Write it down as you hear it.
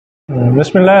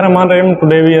Bismillahirrahmanirrahim.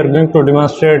 Today we are going to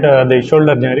demonstrate the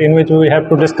shoulder joint, in which we have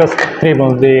to discuss three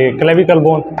bones: the clavicle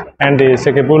bone, and the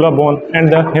scapula bone,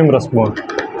 and the humerus bone.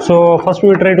 So first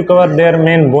we try to cover their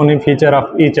main bony feature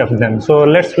of each of them. So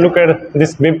let's look at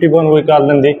this 50 bone. We call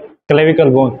them the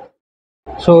clavicle bone.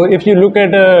 So if you look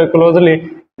at closely,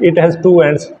 it has two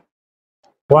ends.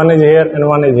 One is here and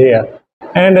one is here,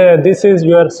 and this is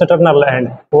your sternal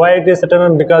end. Why it is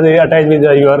sternal? Because it is attached with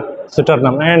your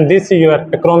sternum, and this is your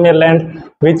acromial end,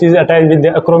 which is attached with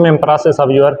the acromion process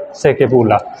of your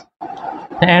scapula.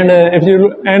 And if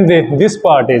you this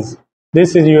part is,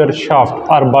 this is your shaft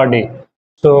or body.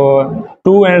 So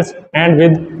two ends and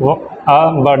with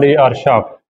a body or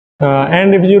shaft.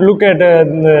 And if you look at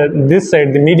this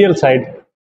side, the medial side,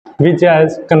 which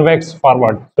has convex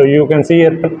forward. So you can see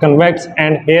here convex,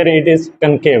 and here it is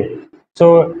concave.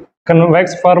 So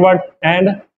convex forward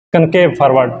and concave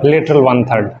forward, lateral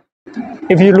 1/3.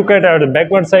 If you look at the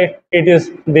backward side, it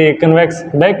is the convex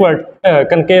backward,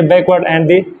 concave backward, and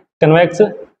the convex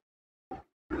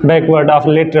backward of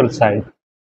lateral side.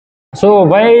 So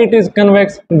why it is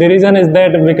convex? The reason is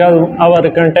that because our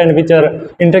content which are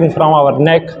entering from our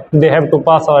neck, they have to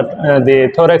pass our the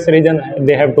thorax region,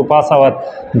 they have to pass our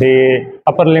the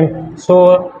upper limb. So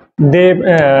they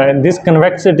this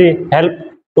convexity help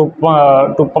to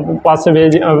pass away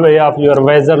of your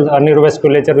vessel or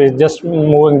neurovasculature, which is just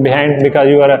moving behind, because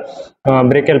your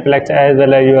brachial plex as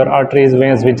well as your arteries,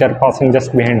 veins, which are passing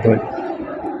just behind to it.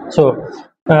 So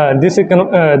this is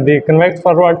the convex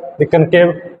forward, the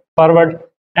concave forward.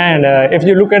 And if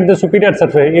you look at the superior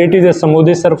surface, it is a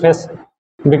smooth surface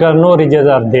because no ridges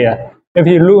are there. If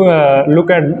you look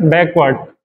at backward,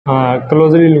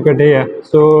 closely look at here,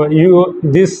 so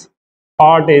this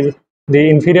part is the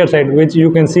inferior side, which you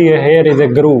can see here is a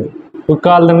groove. We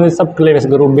call them the subclavius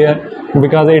groove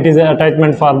because it is an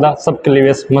attachment for the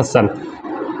subclavius muscle.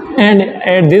 And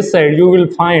at this side you will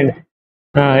find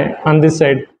on this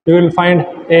side you will find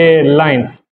a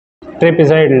line,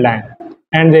 trapezoid line,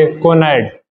 and the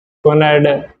conad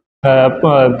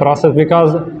process,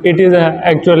 because it is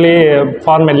actually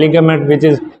form a ligament which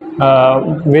is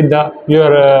with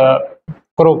your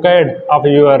crocade of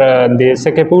your the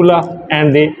scapula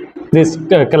and this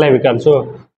clavicle.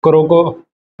 So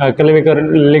clavicle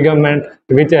ligament,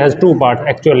 which has two parts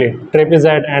actually,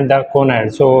 trapezoid and the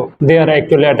conad. So they are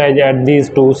actually attached at these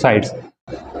two sides.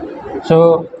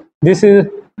 So this is,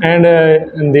 and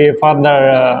the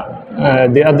further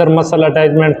the other muscle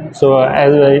attachment. So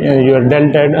as your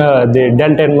deltoid, the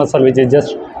deltoid muscle, which is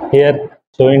just here,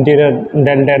 so interior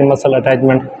deltoid muscle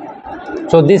attachment.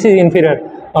 So this is inferior.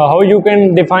 How you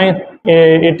can define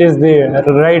it is the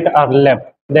right or left?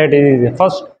 That is,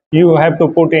 first you have to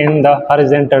put in the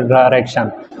horizontal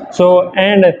direction. So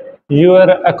and your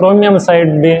acromion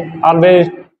side be always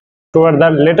toward the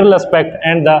lateral aspect,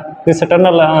 and the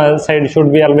sternal side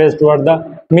should be always toward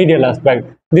the medial aspect.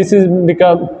 This is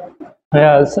because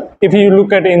if you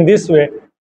look at it in this way,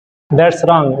 that's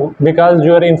wrong, because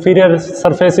your inferior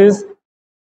surface is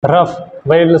rough,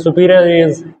 while the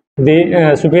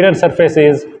superior surface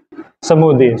is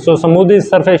smooth. So smooth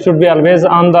surface should be always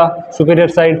on the superior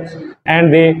side,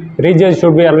 and the ridges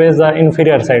should be always the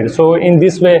inferior side. So in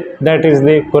this way, that is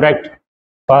the correct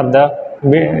for the,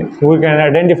 we can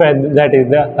identify that is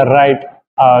the right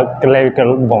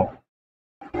clavicle bone.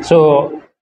 So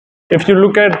if you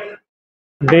look at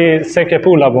the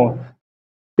scapula bone,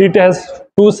 it has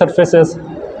two surfaces,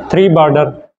 three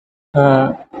border,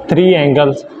 three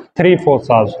angles, three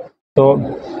fossas.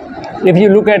 So if you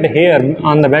look at here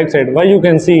on the back side, what you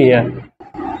can see here,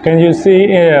 can you see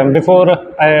before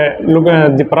I look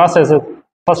at the process,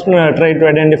 first try to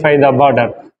identify the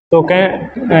border. So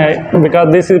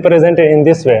because this is presented in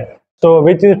this way, so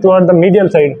which is toward the medial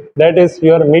side, that is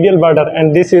your medial border,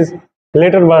 and this is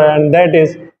lateral border, and that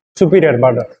is superior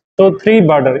border. So three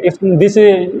border. If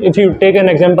you take an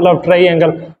example of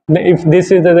triangle, if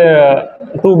this is the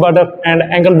two border, and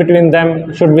angle between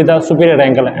them should be the superior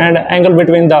angle, and angle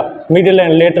between the medial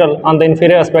and lateral on the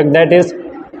inferior aspect, that is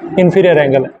inferior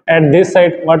angle. At this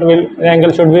side, what will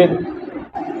angle should be?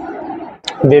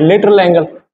 The lateral angle.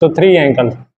 So three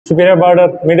angles: superior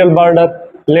border, middle border,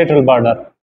 lateral border.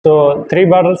 So three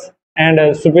borders,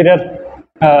 and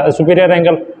superior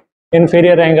angle,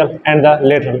 inferior angle, and the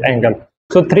lateral angle.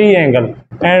 So three angle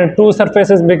and two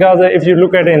surfaces, because if you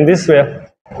look at it in this way,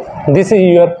 this is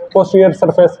your posterior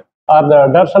surface or the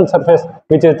dorsal surface,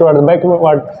 which is toward the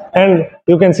backward, and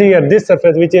you can see here this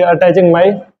surface which is attaching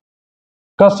my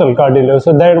costal cartilage.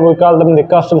 So that we call them the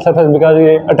costal surface because it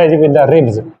is attaching with the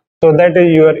ribs. So that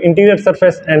is your interior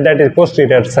surface and that is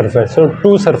posterior surface. So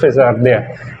two surfaces are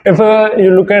there. If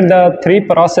you look at the three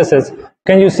processes,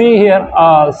 can you see here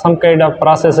some kind of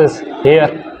processes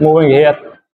here moving here?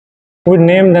 We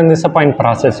name them the supine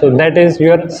process. So that is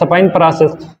your supine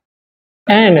process,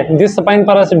 and this supine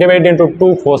process divided into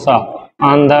two fossa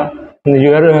on the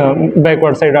your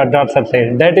backward side or dorsal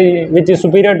side. That is which is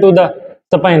superior to the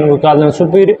supine, we call them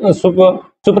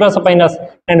suprasupinous,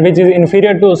 and which is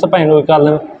inferior to supine, we call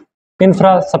them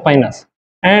infrasupinous.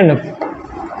 And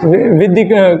with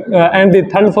the and the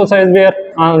third fossa is where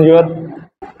on your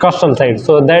costal side.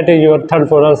 So that is your third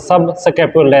fossa,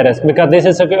 subscapularis, because this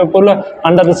is scapula.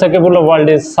 Under the scapula wall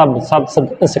is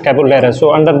subscapularis.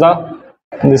 So under the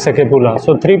scapula.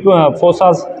 So three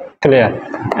fossas clear,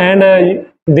 and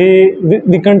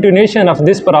the continuation of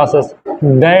this process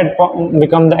that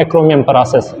become the acromion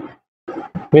process.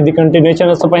 With the continuation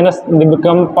of supinous, they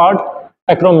become part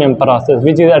acromion process,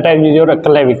 which is attached with your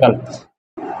clavicle.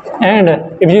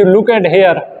 And if you look at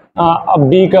here a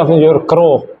beak of your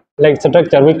crow like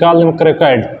structure, we call them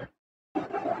cricoid.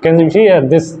 Can you see here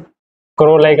this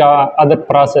crow like other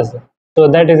process? So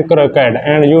that is cricoid,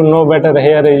 and you know better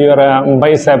here is your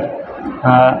bicep.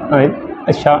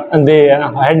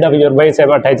 The head of your bicep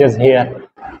attaches here,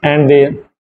 and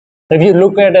if you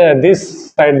look at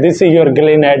this side, this is your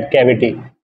glenoid cavity.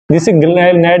 This is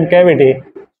glenoid cavity.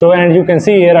 So, and you can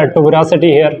see here a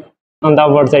tuberosity here on the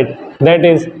upward side. That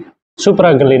is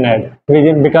supraglenoid,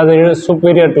 because it is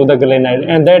superior to the glenoid,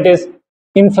 and that is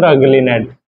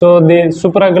infraglenoid. So the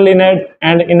supraglenoid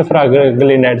and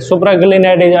infraglenoid.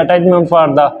 Supraglenoid is attachment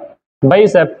for the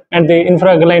bicep, and the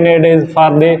infraglenoid is for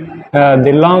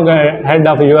the long head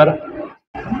of your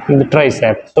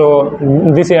tricep. So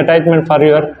this is attachment for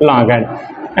your long head,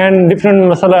 and different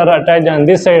muscles are attached on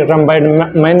this side, rhomboid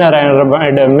minor and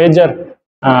rhomboid major.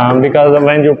 Because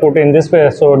when you put in this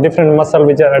way, so different muscle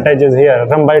which are attached here,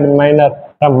 rhomboid minor,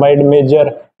 rhomboid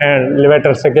major, and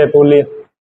levator scapulae.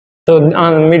 So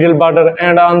on middle border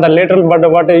and on the lateral border,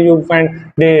 what you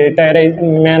find the teres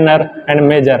minor and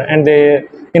major, and the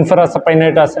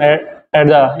infrasupinatus at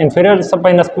the inferior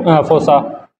supinous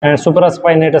fossa, and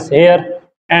supraspinatus here,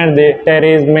 and the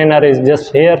teres minor is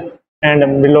just here,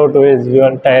 and below to is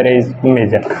your teres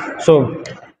major. So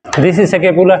this is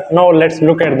scapula. Now let's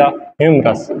look at the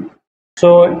humerus.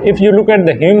 So if you look at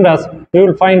the humerus, you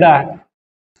will find a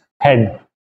head.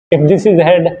 If this is the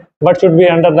head, what should be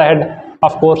under the head?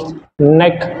 Of course,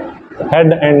 neck,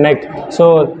 head and neck.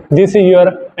 So this is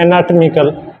your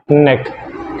anatomical neck.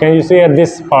 Can you see here?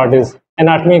 This part is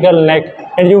anatomical neck,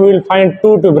 and you will find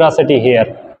two tuberosity here.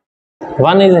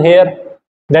 One is here,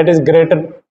 that is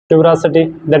greater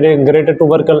tuberosity, that is greater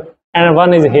tubercle, and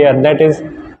one is here, that is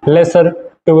lesser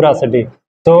tuberosity.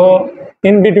 So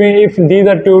in between, if these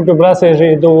are two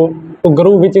tuberosity, the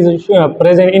groove which is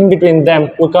present in between them,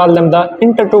 we call them the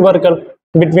intertubercle,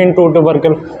 between two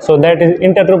tubercle. So that is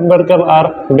intertubercle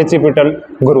or bicipital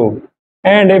groove.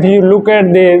 And if you look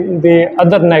at the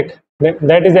other neck,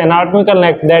 that is anatomical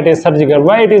neck, that is surgical.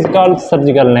 Why it is called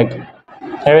surgical neck?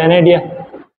 Have an idea?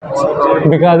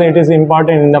 Because it is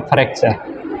important in the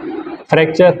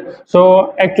fracture.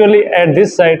 So actually at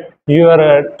this side, your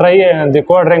the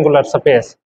quadrangular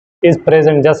space is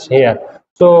present just here.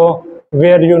 So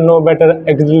where you know better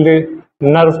axillary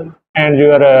nerve and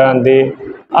your the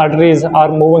arteries are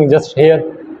moving just here.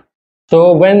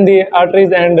 So when the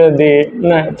arteries and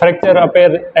the fracture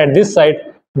appear at this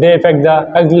side, they affect the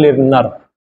axillary nerve.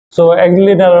 So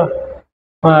axillary nerve,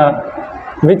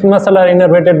 which muscle are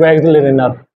innervated by axillary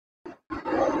nerve?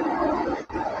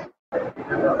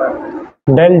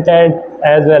 Deltoid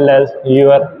as well as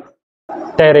your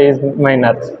teres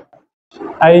minor.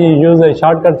 I use a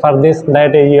shortcut for this,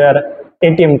 that is your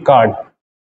ATM card.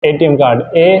 ATM card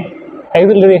A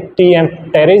axillary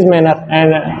TM teres minor,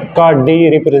 and card D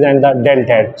represent the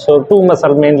deltoid. So two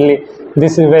muscle mainly.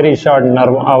 This is very short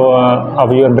nerve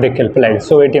of your brachial plate.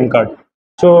 So ATM card.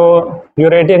 So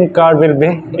your ATM card will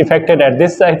be affected at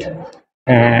this side,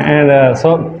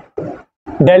 so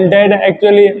deltoid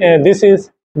actually this is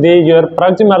your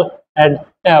proximal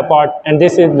part, and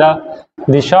this is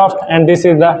the shaft, and this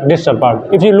is the distal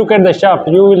part. If you look at the shaft,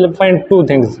 you will find two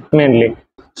things mainly.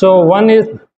 So one is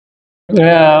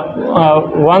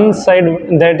one side,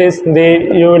 that is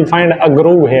you will find a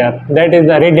groove here, that is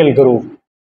the radial groove.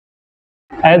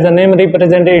 As the name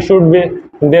represents, there should be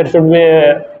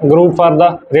a groove for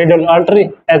the radial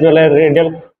artery as well as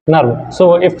radial nerve.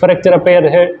 So if fracture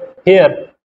appear here,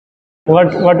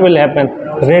 what will happen?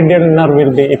 Radial nerve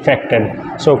will be affected.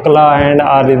 So claw hand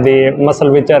or the muscle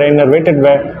which are innervated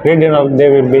by radial nerve, they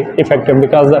will be affected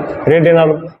because the radial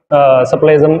nerve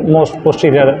supplies the most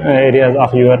posterior areas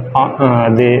of your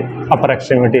the upper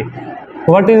extremity.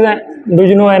 What is do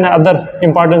you know any other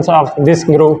importance of this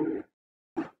groove?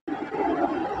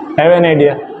 Have an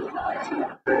idea?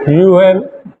 You have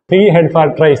three head for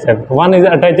tricep. One is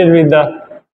attached with the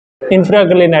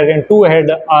infraclavicular and two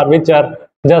head are which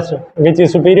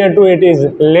is superior to it is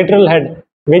lateral head,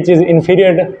 which is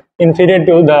inferior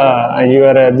to the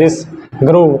your this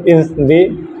groove is the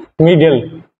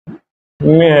medial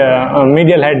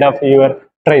medial head of your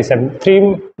tricep.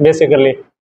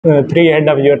 Three head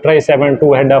of your tricep and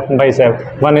two head of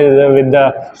bicep. One is with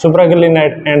the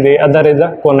supraglenoid and the other is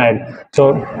the conoid.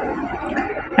 So,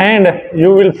 and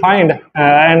you will find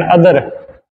another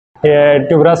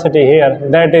tuberosity here,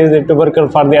 that is the tubercle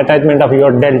for the attachment of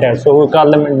your deltoid. So we call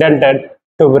them deltoid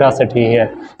tuberosity here.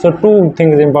 So two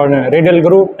things important: radial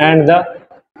groove and the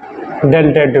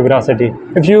deltoid tuberosity.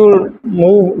 If you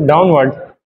move downward,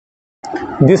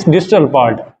 this distal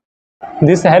part,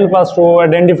 this help us to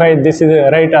identify this is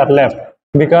right or left,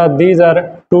 because these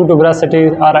are two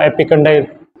tuberosities are epicondyle,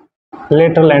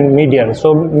 lateral and medial.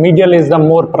 So medial is the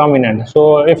more prominent.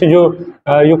 So if you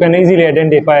can easily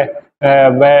identify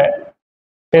by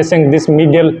facing this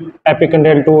medial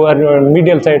epicondyle to our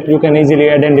medial side, you can easily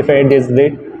identify it is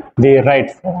the right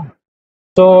form.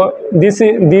 So this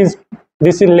is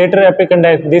lateral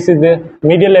epicondyle, this is the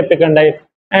medial epicondyle,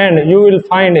 and you will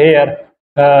find here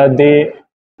the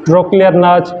trochlear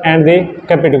notch and the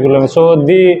capiticulum. So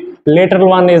the lateral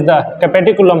one is the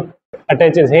capiticulum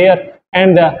attaches here,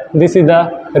 and this is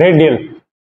the radial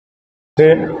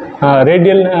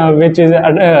which is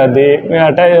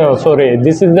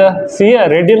this is the CR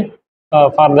radial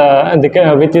for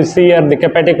the which is CR the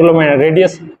capiticulum and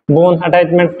radius bone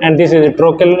attachment, and this is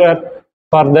trochlear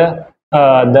for the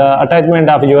attachment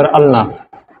of your ulna.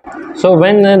 So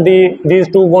when these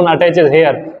two bone attaches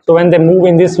here, so when they move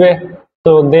in this way,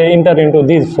 so they enter into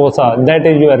these fossa. That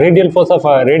is your radial fossa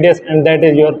for radius, and that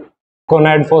is your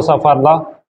conoid fossa for the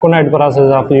conoid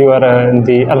process of your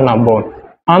the ulna bone.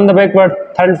 On the backward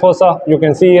third fossa, you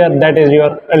can see here, that is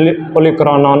your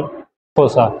olecranon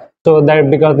fossa. So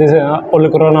that because this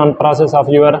olecranon process of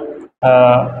your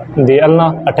the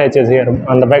ulna attaches here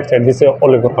on the back side, this is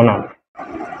olecranon.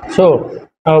 So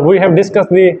we have discussed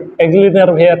the axillary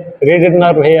nerve here, radial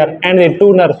nerve here, and the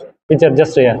two nerves which are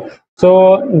just here.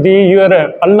 So your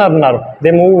ulnar nerve,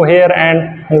 they move here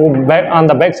and move back on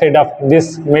the back side of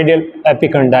this medial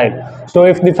epicondyle. So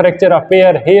if the fracture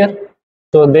appear here,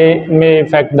 so they may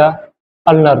affect the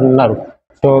ulnar nerve.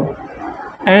 So,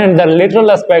 and the lateral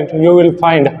aspect, you will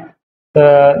find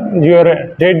your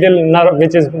radial nerve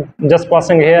which is just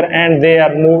passing here, and they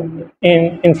are moved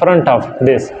in front of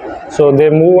this. So they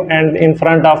move and in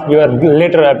front of your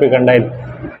lateral epicondyle.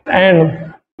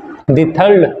 And the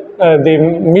third, the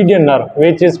median nerve,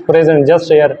 which is present just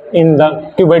here in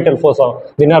the cubital fossa,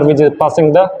 the nerve which is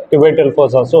passing the cubital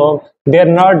fossa. So they are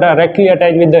not directly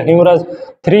attached with the humerus.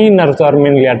 Three nerves are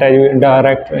mainly attached with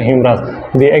direct humerus: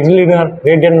 the axillary nerve,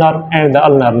 radial nerve, and the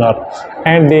ulnar nerve.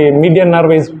 And the median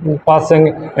nerve is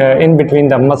passing in between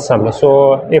the muscle.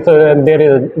 So if there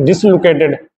is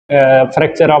dislocated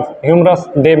fracture of humerus,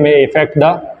 they may affect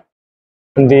the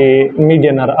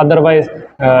median nerve. Otherwise,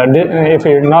 if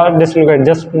it not dislocated,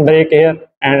 just break here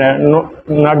and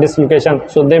not dislocation,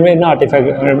 so they may not affect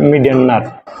median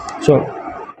nerve. So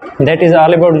that is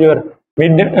all about your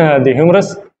the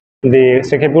humerus, the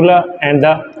scapula, and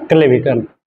the clavicle.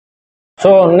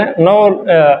 So now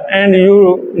and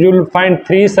you'll find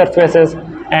three surfaces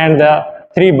and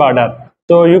three border.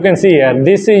 So you can see here,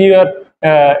 this is your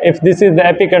if this is the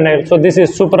epicondyle, so this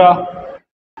is supra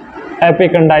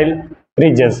epicondyle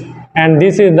ridges, and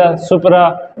this is the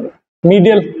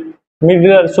medial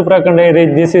supracondyle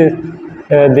ridge. This is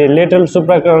the lateral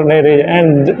supracondyle ridge,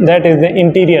 and that is the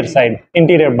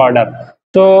interior border.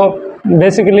 So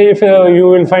basically, if you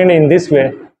will find in this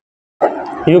way,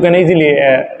 you can easily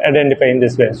identify in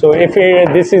this way. So if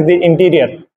this is the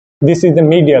interior, this is the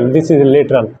medial, this is the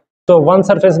lateral. So one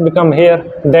surface become here,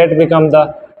 that become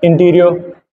the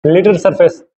interior lateral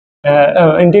surface,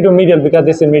 interior medial, because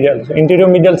this is medial. So interior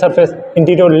medial surface,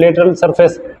 interior lateral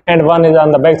surface, and one is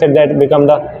on the back side, that become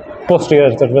the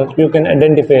posterior surface. You can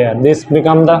identify here. This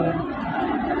become the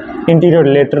interior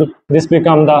lateral, this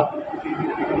become the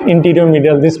interior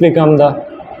medial, this become the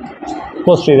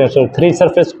posterior. So three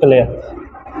surface clear.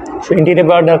 So interior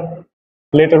border,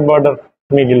 lateral border,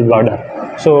 medial border.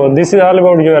 So this is all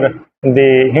about your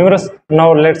the humerus.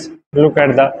 Now let's look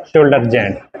at the shoulder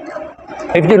joint.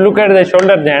 If you look at the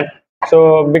shoulder joint,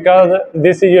 So because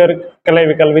this is your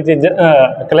clavicle, which is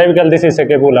clavicle, this is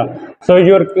scapula. So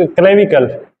your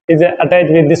clavicle is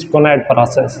attached with this gonad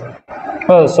process.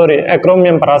 Oh, sorry,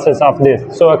 acromion process of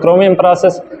this. So acromion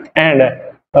process, and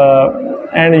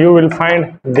you will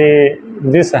find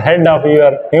this head of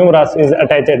your humerus is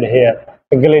attached here,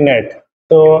 gallinae.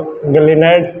 So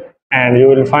gallinae, and you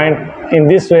will find in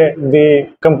this way the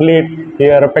complete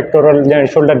your pectoral joint,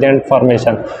 shoulder joint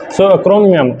formation. So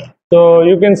acromion. So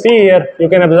you can see here, you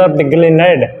can observe the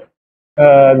gallinae.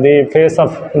 The face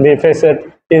of the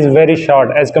facet is very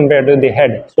short as compared to the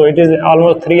head. So it is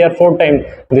almost 3 or 4 times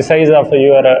the size of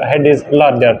your head is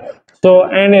larger. So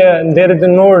and there is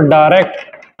no direct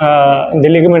the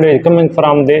ligament is coming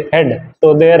from the head.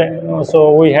 So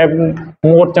so we have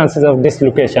more chances of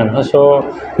dislocation. So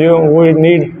we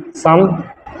need some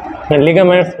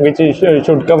ligaments which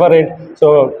should cover it.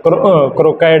 So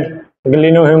crooked,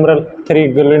 glenohumeral,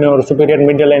 3 glenohumeral, superior,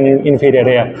 middle, and inferior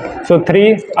here. So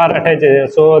 3 are attached here.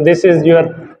 So this is your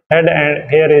head, and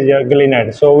here is your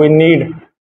glenoid. So we need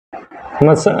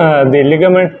the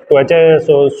ligament to attach.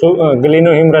 So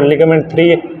glenohumeral ligament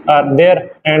 3 are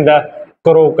there, and the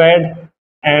crooked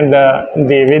and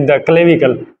with the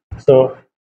clavicle. So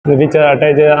which are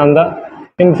attached on the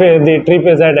the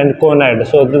trapezoid and conoid.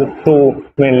 So the 2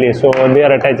 mainly. So they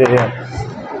are attached here.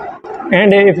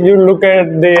 And if you look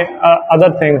at the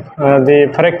other thing,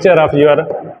 the fracture of your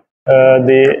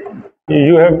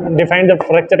you have defined the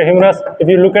fracture humerus. If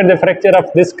you look at the fracture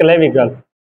of this clavicle,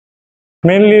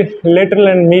 mainly lateral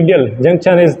and medial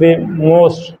junction is the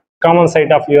most common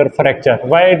site of your fracture.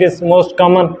 Why it is most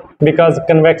common? Because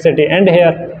convexity and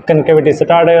here concavity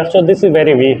start here. So this is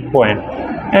very weak point.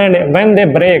 And when they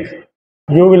break,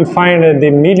 you will find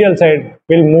the medial side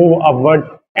will move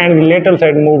upward and the lateral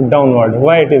side move downward.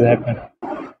 Why it is happening?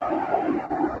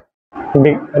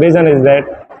 The reason is that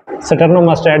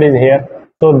sternomastoid is here,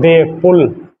 so they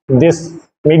pull this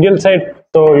medial side.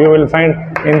 So you will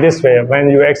find in this way when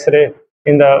you X-ray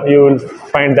you will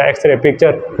find the X-ray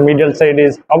picture. Medial side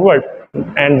is upward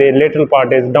and the lateral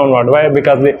part is downward. Why?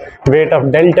 Because the weight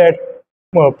of deltoid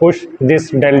push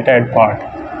this deltoid part.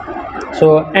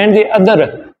 So and the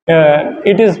other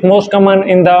it is most common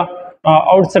in the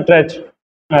outstretch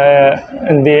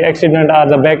the accident or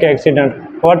the back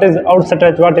accident. What is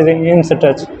outstretch? What is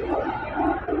instretch?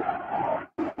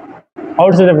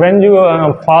 Outstretch, when you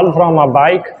fall from a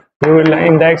bike, you will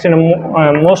in the accident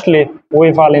mostly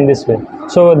we fall in this way.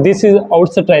 So this is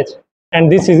outstretch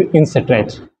and this is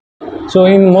instretch. So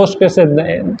in most cases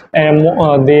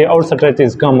the outstretch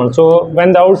is common. So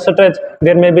when the outstretch,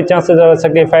 there may be chances of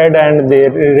sacrified and the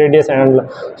radius angle.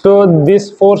 So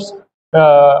this force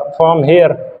from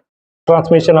here,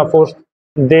 transmission of force,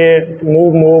 they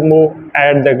move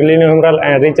at the glenohumeral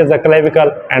and reaches the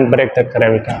clavicle and break the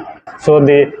clavicle. So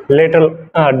the lateral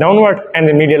downward and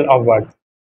the medial upward.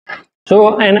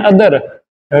 So another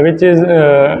which is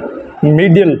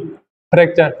medial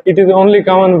fracture, it is only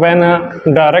common when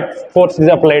direct force is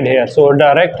applied here. So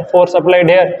direct force applied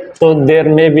here, so there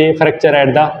may be fracture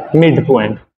at the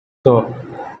midpoint. So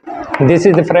this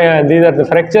is these are the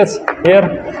fractures here.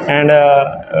 And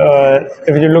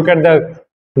if you look at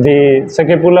the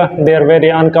scapula, they are very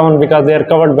uncommon because they are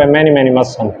covered by many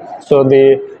muscles. So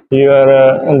the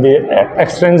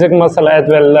extrinsic muscle as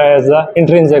well as the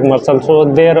intrinsic muscle, so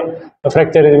their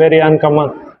fracture is very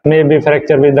uncommon. Maybe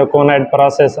fracture with the conoid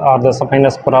process or the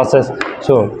spinous process.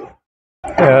 So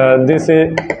this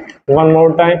is one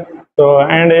more time. So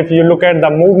and if you look at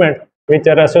the movement which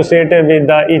are associated with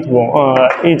the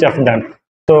each of them.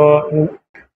 So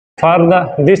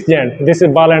for this joint, this is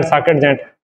ball and socket joint.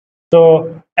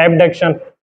 So abduction,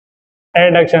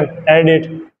 adduction,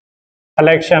 addit,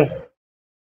 flexion,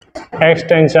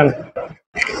 extension,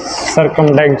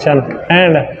 circumduction,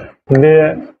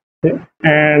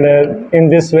 and in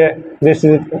this way, this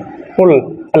is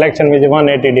full flexion, which is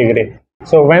 180 degree.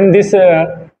 So when this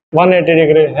 180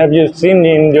 degree, have you seen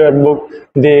in your book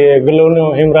the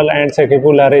glenohumeral and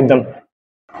scapular rhythm,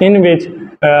 in which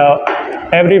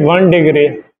every 1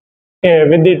 degree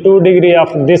with the 2 degree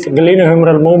of this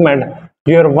glenohumeral movement,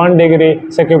 your 1 degree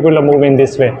scapula move in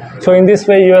this way. So in this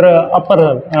way, your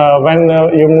upper when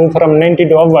you move from 90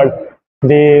 to upward,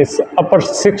 this upper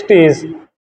 60 is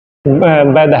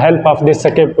by the help of this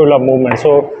scapular movement.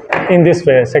 So in this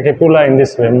way, scapula in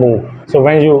this way move. So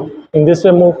when you in this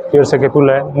way move, your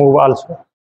scapula move also.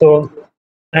 So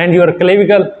and your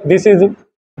clavicle, this is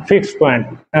fixed point,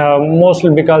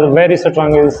 mostly because very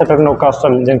strong is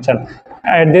sternocostal junction.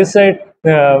 At this side,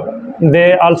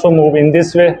 they also move in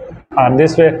this way or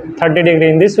this way, 30 degree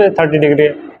in this way, 30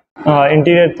 degree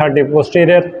interior, 30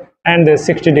 posterior, and the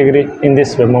 60 degree in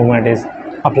this way movement is.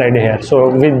 applied here. So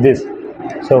with this,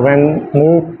 so when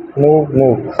move,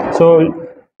 so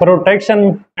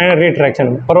protraction and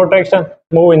retraction. Protraction,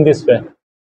 move in this way.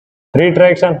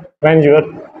 Retraction, when you are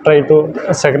try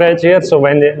to scratch here, so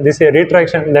when this is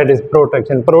retraction, that is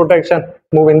protraction. Protraction,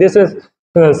 move in this is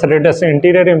serratus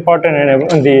interior important,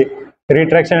 and the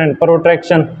retraction and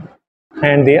protraction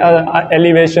and the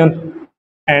elevation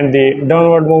and the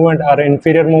downward movement or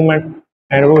inferior movement.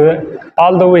 And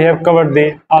although we have covered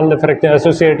all the fracture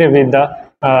associated with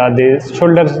the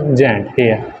shoulder joint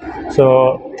here.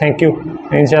 So thank you.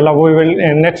 Inshallah, we will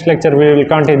in next lecture we will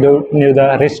continue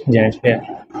the wrist joint here.